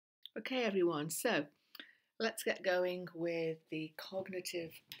Okay, everyone, so let's get going with the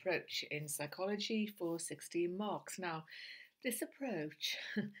cognitive approach in psychology for 16 marks. Now, this approach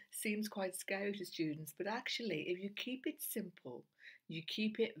seems quite scary to students, but actually, if you keep it simple, you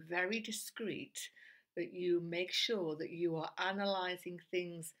keep it very discreet, that you make sure that you are analysing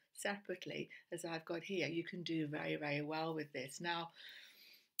things separately, as I've got here, you can do very, very well with this. Now,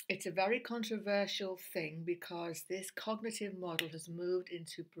 it's a very controversial thing because this cognitive model has moved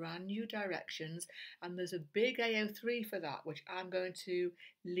into brand new directions, and there's a big AO3 for that, which I'm going to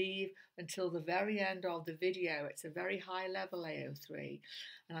leave until the very end of the video. It's a very high level AO3,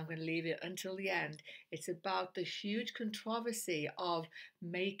 and I'm going to leave it until the end. It's about the huge controversy of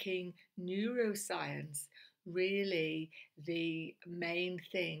making neuroscience really the main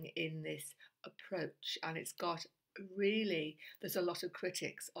thing in this approach, and it's got really, there's a lot of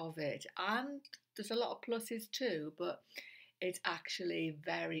critics of it, and there's a lot of pluses too, but it's actually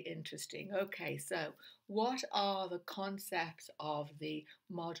very interesting. Okay, so what are the concepts of the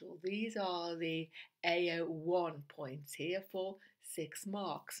model? These are the AO1 points here for 6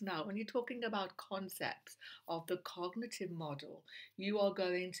 marks. Now, when you're talking about concepts of the cognitive model, you are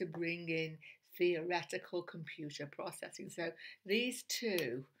going to bring in theoretical computer processing. So these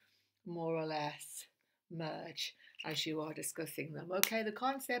two more or less merge as you are discussing them. Okay, the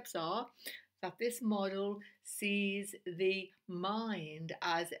concepts are that this model sees the mind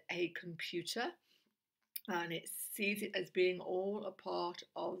as a computer, and it sees it as being all a part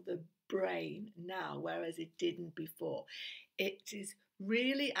of the brain now, whereas it didn't before. It is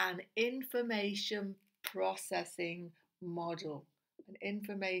really an information processing model, an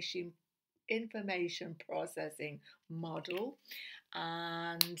information processing model,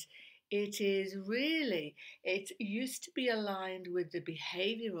 and it used to be aligned with the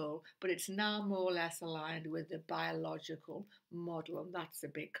behavioral, but it's now more or less aligned with the biological model, and that's a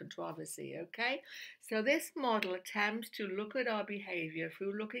big controversy. Okay, so this model attempts to look at our behavior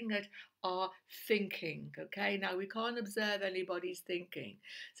through looking at our thinking. Okay, now we can't observe anybody's thinking,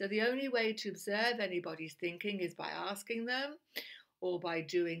 so the only way to observe anybody's thinking is by asking them, or by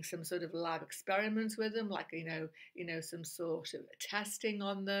doing some sort of lab experiments with them, like some sort of testing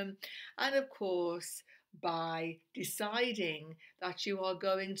on them, and of course by deciding that you are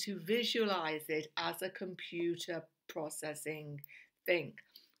going to visualize it as a computer processing thing.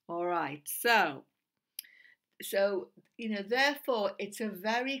 All right, therefore it's a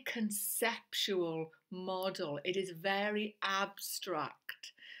very conceptual model. It is very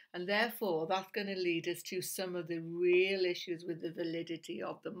abstract, and therefore that's going to lead us to some of the real issues with the validity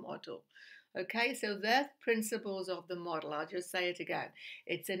of the model. Okay, so the principles of the model, I'll just say it again.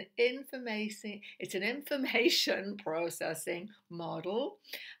 It's an information processing model,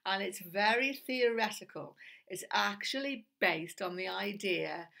 and it's very theoretical. It's actually based on the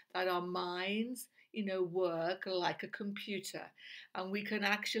idea that our minds work like a computer, and we can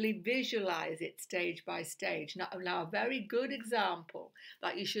actually visualize it stage by stage. Now, a very good example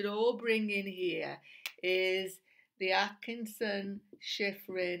that you should all bring in here is the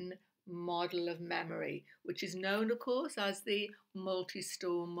Atkinson-Shiffrin model of memory, which is known, of course, as the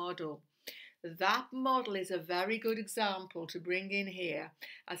multi-store model. That model is a very good example to bring in here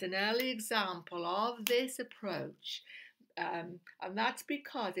as an early example of this approach. And that's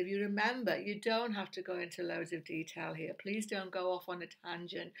because, if you remember, you don't have to go into loads of detail here. Please don't go off on a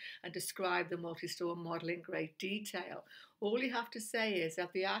tangent and describe the multi-store model in great detail. All you have to say is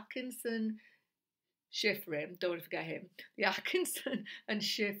that the Atkinson-Shiffrin, don't forget him, the Atkinson and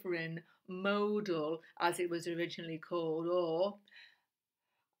Shiffrin modal, as it was originally called, or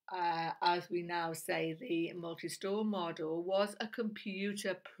as we now say, the multi-store model, was a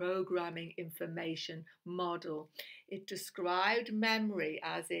computer programming information model. It described memory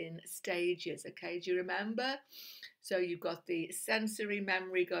as in stages. Okay, do you remember? So you've got the sensory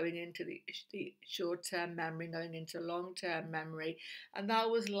memory going into the short-term memory, going into long-term memory, and that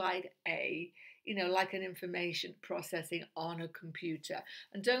was like like an information processing on a computer.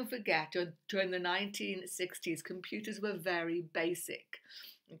 And don't forget, during the 1960s, computers were very basic.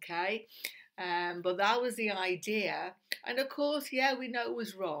 Okay, but that was the idea, and of course, yeah, we know it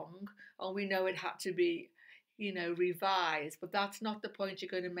was wrong, and we know it had to be revised, but that's not the point you're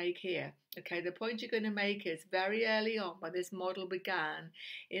going to make here. Okay, the point you're going to make is very early on, when this model began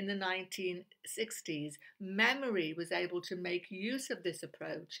in the 1960s, memory was able to make use of this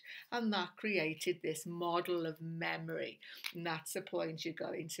approach, and that created this model of memory, and that's the point you're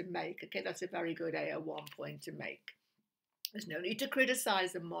going to make. Okay, that's a very good AO1 point to make. There's no need to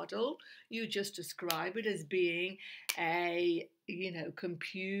criticize the model. You just describe it as being a,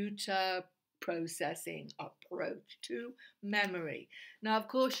 computer processing approach to memory. Now, of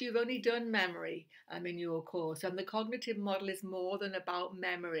course, you've only done memory in your course, and the cognitive model is more than about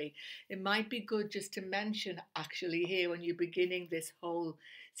memory. It might be good just to mention actually here when you're beginning this whole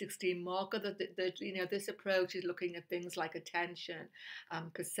 16 marker that this approach is looking at things like attention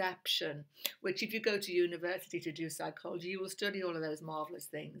and perception, which if you go to university to do psychology, you will study all of those marvelous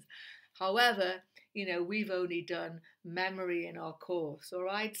things. However, we've only done memory in our course, all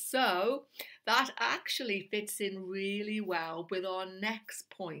right? So that actually fits in really well with our next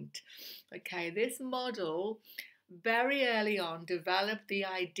point. Okay, this model very early on developed the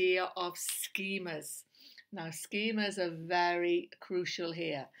idea of schemas. Now, schemas are very crucial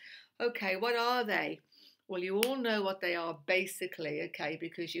here. Okay, what are they? Well, you all know what they are basically, okay,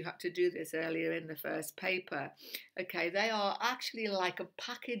 because you had to do this earlier in the first paper. Okay, they are actually like a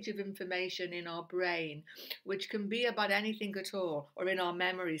package of information in our brain, which can be about anything at all, or in our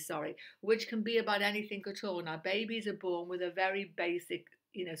memory, sorry, which can be about anything at all. Now, babies are born with a very basic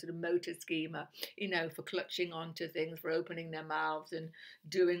sort of motor schema, for clutching onto things, for opening their mouths and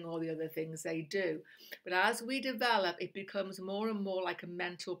doing all the other things they do. But as we develop, it becomes more and more like a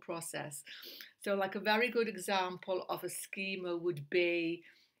mental process. So like a very good example of a schema would be,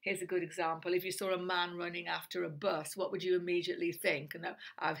 here's a good example. If you saw a man running after a bus, what would you immediately think? And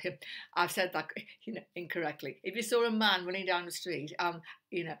I've said that incorrectly. If you saw a man running down the street, and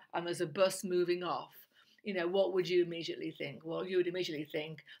there's a bus moving off, what would you immediately think? Well, you would immediately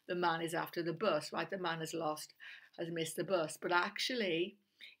think the man is after the bus, right? The man has missed the bus. But actually,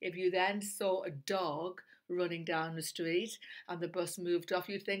 if you then saw a dog running down the street and the bus moved off,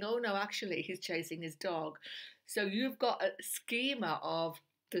 you'd think, oh no, actually he's chasing his dog. So you've got a schema of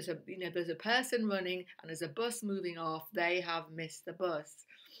there's a person running and there's a bus moving off, they have missed the bus.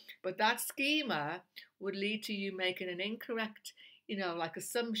 But that schema would lead to you making an incorrect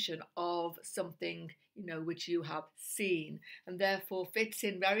assumption of something which you have seen, and therefore fits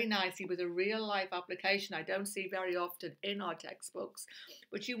in very nicely with a real life application I don't see very often in our textbooks,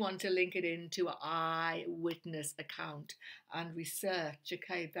 but you want to link it into an eyewitness account and research.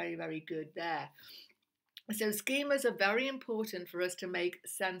 Okay, very, very good there. So schemas are very important for us to make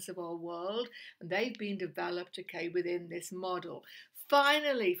sense of our world, and they've been developed, within this model.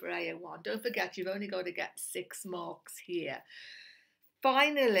 Finally, for AO1, don't forget you've only got to get 6 marks here.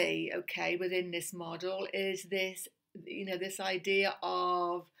 Finally, within this model is this, this idea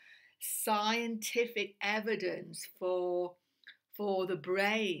of scientific evidence for the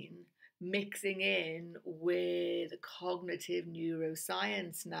brain mixing in with cognitive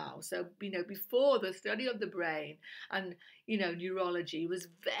neuroscience now. So, before, the study of the brain and, neurology was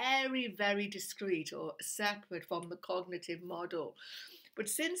very, very discrete or separate from the cognitive model. But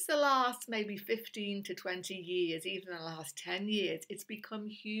since the last maybe 15 to 20 years, even the last 10 years, it's become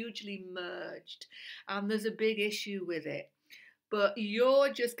hugely merged. And there's a big issue with it. But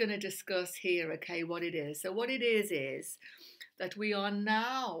you're just going to discuss here, what it is. So what it is that we are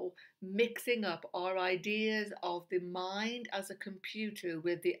now mixing up our ideas of the mind as a computer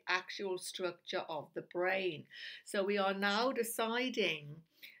with the actual structure of the brain. So we are now deciding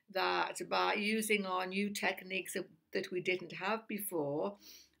that by using our new techniques that we didn't have before,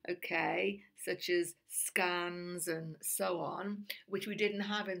 such as scans and so on, which we didn't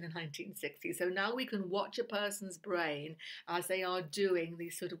have in the 1960s. So now we can watch a person's brain as they are doing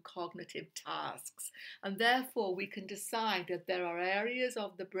these sort of cognitive tasks. And therefore we can decide that there are areas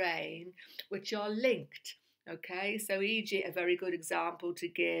of the brain which are linked. So e.g. a very good example to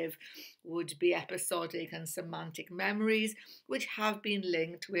give would be episodic and semantic memories, which have been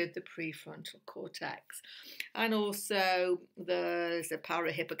linked with the prefrontal cortex. And also there's a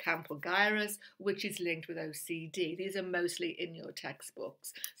parahippocampal gyrus, which is linked with OCD. These are mostly in your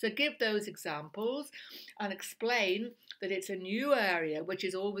textbooks. So give those examples and explain that it's a new area which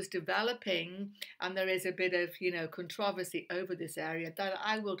is always developing, and there is a bit of, controversy over this area that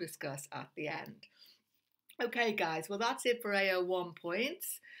I will discuss at the end. Okay, guys, well, that's it for AO1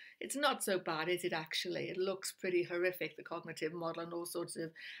 points. It's not so bad, is it, actually? It looks pretty horrific, the cognitive model, and all sorts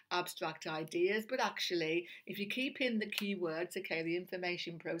of abstract ideas. But actually, if you keep in the keywords, the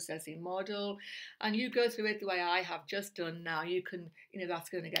information processing model, and you go through it the way I have just done now, you can, that's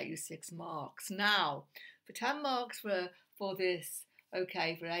going to get you 6 marks. Now, for 10 marks for this, for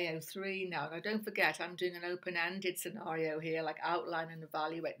AO3 now. Now, don't forget, I'm doing an open-ended scenario here, like outline and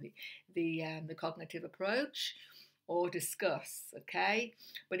evaluate the cognitive approach or discuss,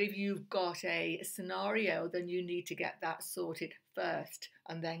 But if you've got a scenario, then you need to get that sorted first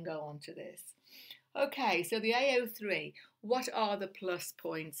and then go on to this. So the AO3, what are the plus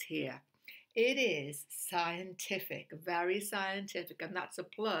points here? It is scientific, very scientific, and that's a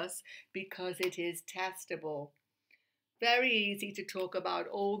plus because it is testable. Very easy to talk about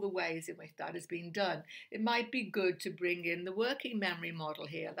all the ways in which that has been done. It might be good to bring in the working memory model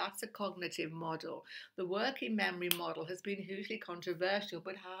here. That's a cognitive model. The working memory model has been hugely controversial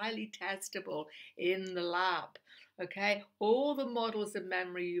but highly testable in the lab. Okay, all the models of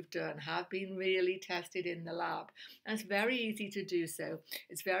memory you've done have been really tested in the lab, and it's very easy to do so.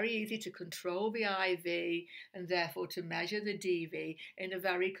 It's very easy to control the IV and therefore to measure the DV in a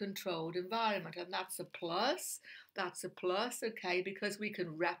very controlled environment, and that's a plus. That's a plus, okay, because we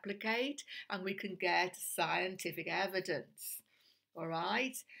can replicate and we can get scientific evidence, all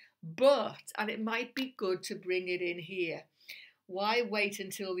right? But, and it might be good to bring it in here. Why wait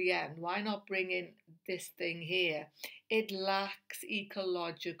until the end? Why not bring in this thing here? It lacks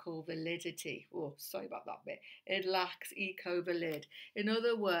ecological validity. Oh, sorry about that bit. It lacks eco-valid. In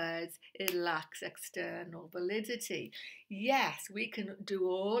other words, it lacks external validity. Yes, we can do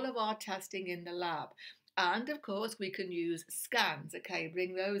all of our testing in the lab. And of course, we can use scans. Okay,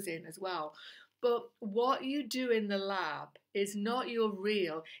 bring those in as well. But what you do in the lab is not your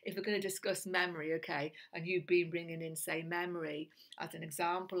real, if we're going to discuss memory, okay, and you've been bringing in, say, memory as an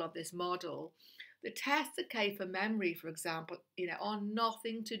example of this model. The tests, okay, for memory, for example, are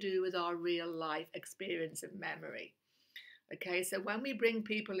nothing to do with our real life experience of memory. Okay, so when we bring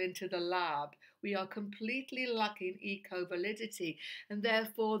people into the lab, we are completely lacking eco-validity, and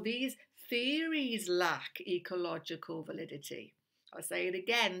therefore these theories lack ecological validity. I'll say it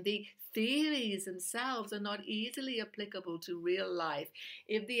again, the theories themselves are not easily applicable to real life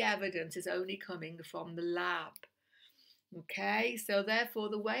if the evidence is only coming from the lab. Okay, so therefore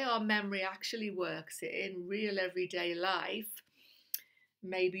the way our memory actually works in real everyday life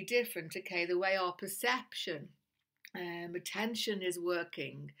may be different. Okay, the way our perception attention is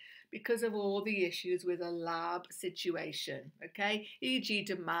working because of all the issues with a lab situation, okay, e.g.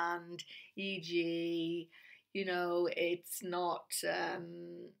 demand, e.g. it's not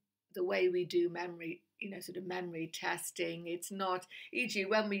the way we do memory, sort of memory testing. It's not, e.g.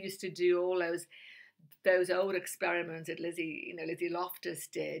 when we used to do all those old experiments that Lizzie Loftus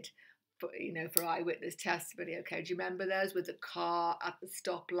did for eyewitness testimony. Okay, do you remember those with the car at the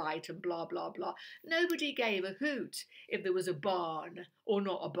stoplight and blah, blah, blah? Nobody gave a hoot if there was a barn or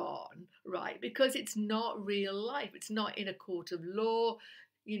not a barn, right? Because it's not real life. It's not in a court of law.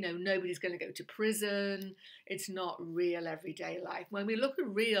 Nobody's going to go to prison. It's not real everyday life. When we look at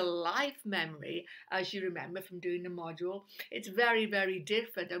real life memory, as you remember from doing the module, it's very, very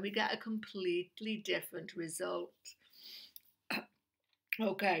different and we get a completely different result.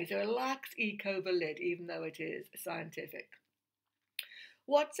 Okay, so it lacks eco-valid, even though it is scientific.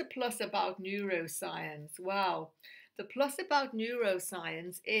 What's a plus about neuroscience? Well, the plus about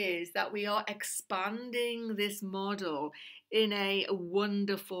neuroscience is that we are expanding this model in a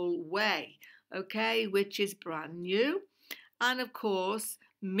wonderful way, okay, which is brand new, and of course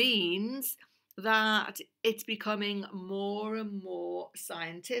means that it's becoming more and more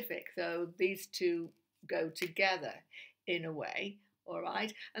scientific. So these two go together in a way. All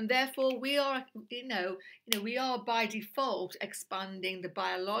right, and therefore we are, we are by default expanding the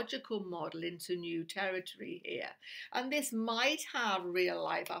biological model into new territory here, and this might have real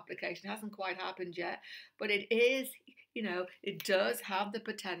life application. It hasn't quite happened yet, but it is. It does have the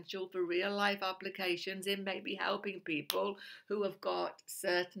potential for real life applications in maybe helping people who have got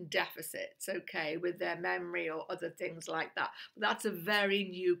certain deficits, okay, with their memory or other things like that. But that's a very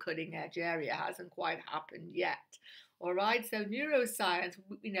new cutting edge area. It hasn't quite happened yet. All right, so neuroscience,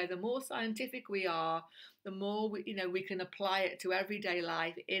 the more scientific we are, the more we can apply it to everyday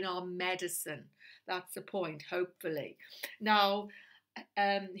life in our medicine. That's the point, hopefully. Now,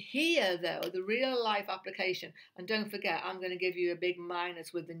 here though, the real life application, and don't forget, I'm going to give you a big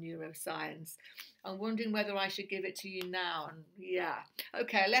minus with the neuroscience. I'm wondering whether I should give it to you now. And yeah,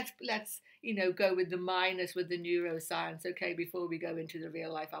 okay, let's go with the minus with the neuroscience, okay, before we go into the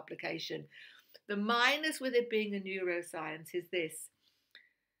real life application. The minus with it being a neuroscience is this.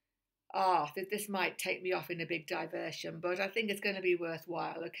 This might take me off in a big diversion, but I think it's going to be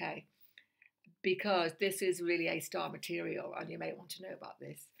worthwhile, okay? Because this is really A-star material and you may want to know about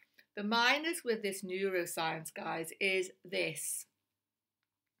this. The minus with this neuroscience, guys, is this.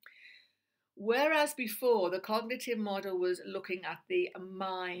 Whereas before, the cognitive model was looking at the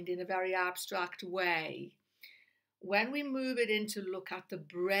mind in a very abstract way, when we move it in to look at the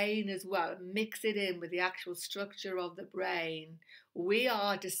brain as well, mix it in with the actual structure of the brain, we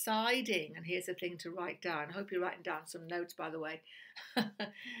are deciding, and here's the thing to write down. I hope you're writing down some notes, by the way.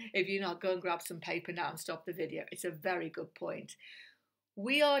 If you're not, go and grab some paper now and stop the video. It's a very good point.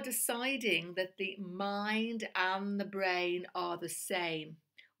 we are deciding that the mind and the brain are the same.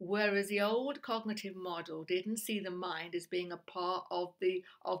 Whereas the old cognitive model didn't see the mind as being a part of the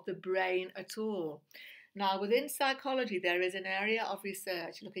brain at all. Now, within psychology, there is an area of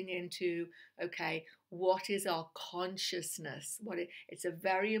research looking into, okay, what is our consciousness? It's a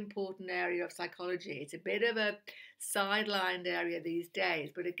very important area of psychology. It's a bit of a sidelined area these days,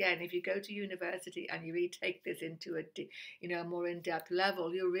 but again, if you go to university and you really take this into a more in-depth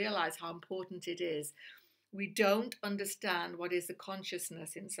level, you'll realize how important it is. We don't understand what is the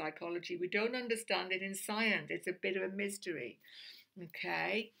consciousness in psychology. We don't understand it in science. It's a bit of a mystery.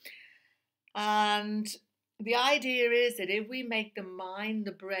 Okay. And the idea is that if we make the mind,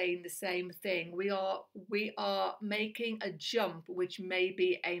 the brain the same thing, we are making a jump which may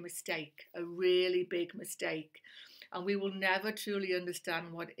be a mistake, a really big mistake. And we will never truly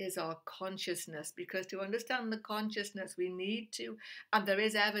understand what is our consciousness, because to understand the consciousness, we need to, and there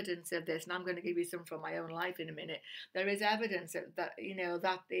is evidence of this, and I'm going to give you some from my own life in a minute. There is evidence that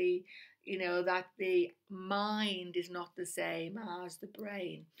the mind is not the same as the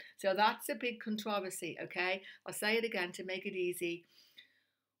brain. So that's a big controversy, okay? I'll say it again to make it easy.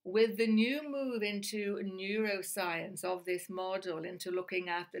 With the new move into neuroscience of this model, into looking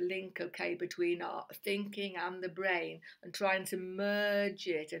at the link, okay, between our thinking and the brain and trying to merge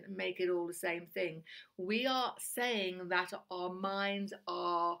it and make it all the same thing, we are saying that our minds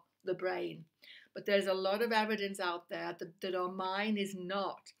are the brain. But there's a lot of evidence out there that our mind is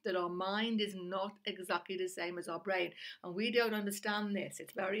not, exactly the same as our brain. And we don't understand this.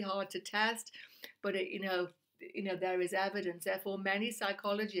 It's very hard to test, but there is evidence. Therefore, many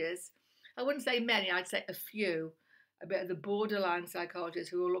psychologists, I wouldn't say many, I'd say a few, a bit of the borderline psychologists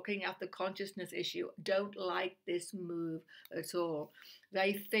who are looking at the consciousness issue, don't like this move at all.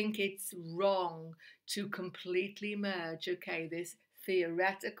 They think it's wrong to completely merge, okay, this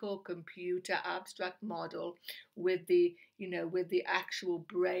theoretical computer abstract model with the actual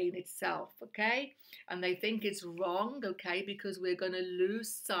brain itself, okay? And they think it's wrong, okay, because we're going to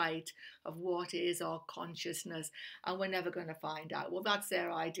lose sight of what is our consciousness, and we're never going to find out. Well, that's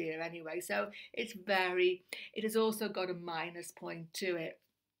their idea anyway. So it has also got a minus point to it.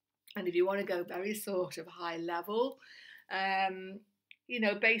 And if you want to go very sort of high level,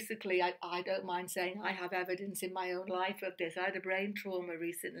 basically, I don't mind saying I have evidence in my own life of this. I had a brain trauma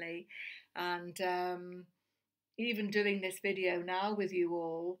recently, and even doing this video now with you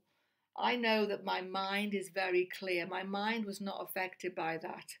all, I know that my mind is very clear. My mind was not affected by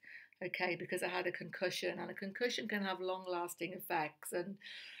that, okay, because I had a concussion, and a concussion can have long-lasting effects.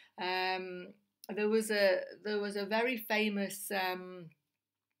 And there was a very famous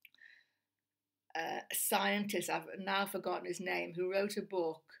scientist, I've now forgotten his name, who wrote a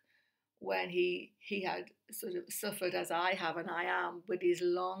book when he had sort of suffered, as I have and I am, with these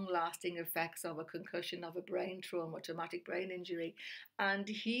long-lasting effects of a concussion, of a brain trauma, traumatic brain injury. And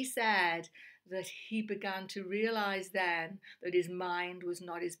he said that he began to realize then that his mind was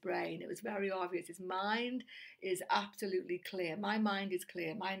not his brain. It was very obvious. His mind is absolutely clear. My mind is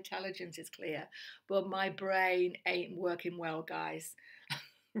clear. My intelligence is clear. But my brain ain't working well, guys.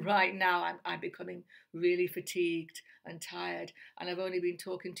 Right now, I'm becoming really fatigued and tired, and I've only been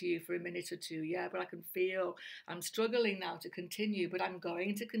talking to you for a minute or two, yeah, but I can feel I'm struggling now to continue, but I'm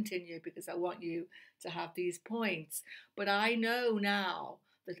going to continue because I want you to have these points. But I know now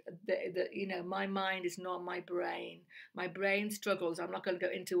that my mind is not my brain. My brain struggles. I'm not going to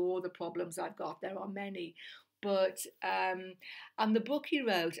go into all the problems I've got. There are many. But and the book he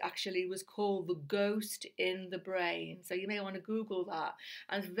wrote actually was called The Ghost in the Brain. So you may want to Google that.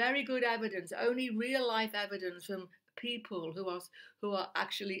 And it's very good evidence, only real life evidence from people who are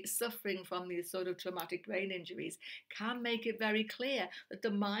actually suffering from these sort of traumatic brain injuries can make it very clear that the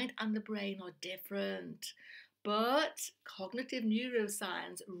mind and the brain are different. But cognitive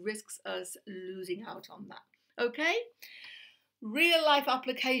neuroscience risks us losing out on that. Okay? Real life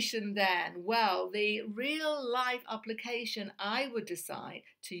application then. Well, the real life application I would decide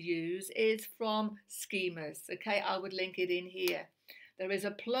to use is from schemas. Okay, I would link it in here. There is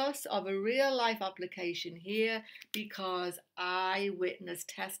a plus of a real life application here because eyewitness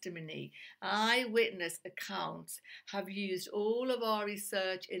testimony, eyewitness accounts have used all of our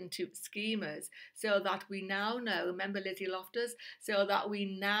research into schemas so that we now know, remember Lizzie Loftus, so that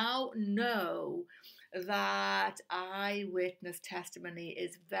we now know that eyewitness testimony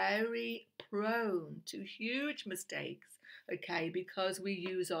is very prone to huge mistakes, okay, because we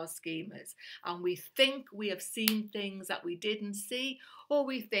use our schemas and we think we have seen things that we didn't see, or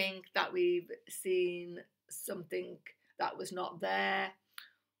we think that we've seen something that was not there,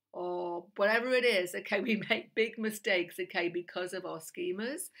 or whatever it is, okay, we make big mistakes, okay, because of our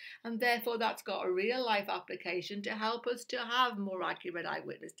schemas, and therefore that's got a real life application to help us to have more accurate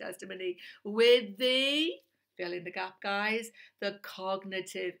eyewitness testimony with the, fill in the gap, guys, the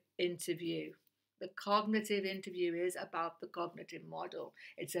cognitive interview. The cognitive interview is about the cognitive model.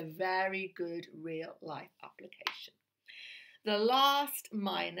 It's a very good real life application. The last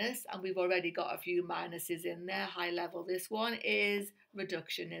minus, and we've already got a few minuses in there, high level, this one is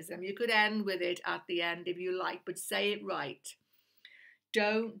reductionism. You could end with it at the end if you like, but say it right.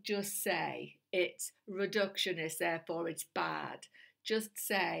 Don't just say it's reductionist, therefore it's bad. Just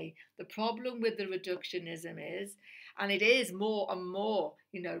say the problem with the reductionism is, and it is more and more,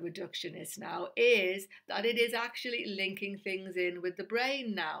 reductionist now, is that it is actually linking things in with the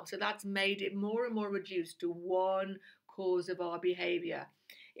brain now. So that's made it more and more reduced to one cause of our behavior.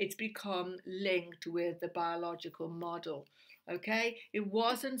 It's become linked with the biological model. Okay, it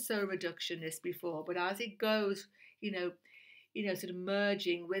wasn't so reductionist before, but as it goes, sort of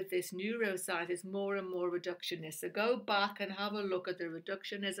merging with this neuroscience, it's more and more reductionist. So go back and have a look at the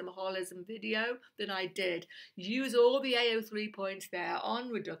reductionism holism video that I did. Use all the AO3 points there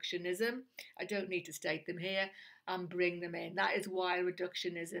on reductionism. I don't need to state them here, and bring them in. That is why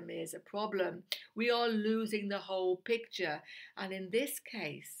reductionism is a problem. We are losing the whole picture. And in this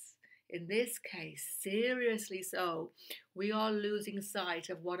case, seriously so, we are losing sight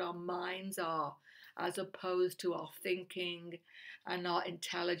of what our minds are, as opposed to our thinking and our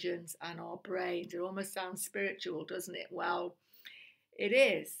intelligence and our brains. It almost sounds spiritual, doesn't it? Well, it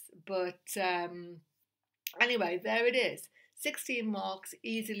is, but anyway, there it is. 16 marks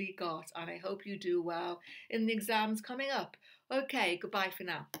easily got, and I hope you do well in the exams coming up. Okay, goodbye for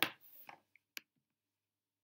now.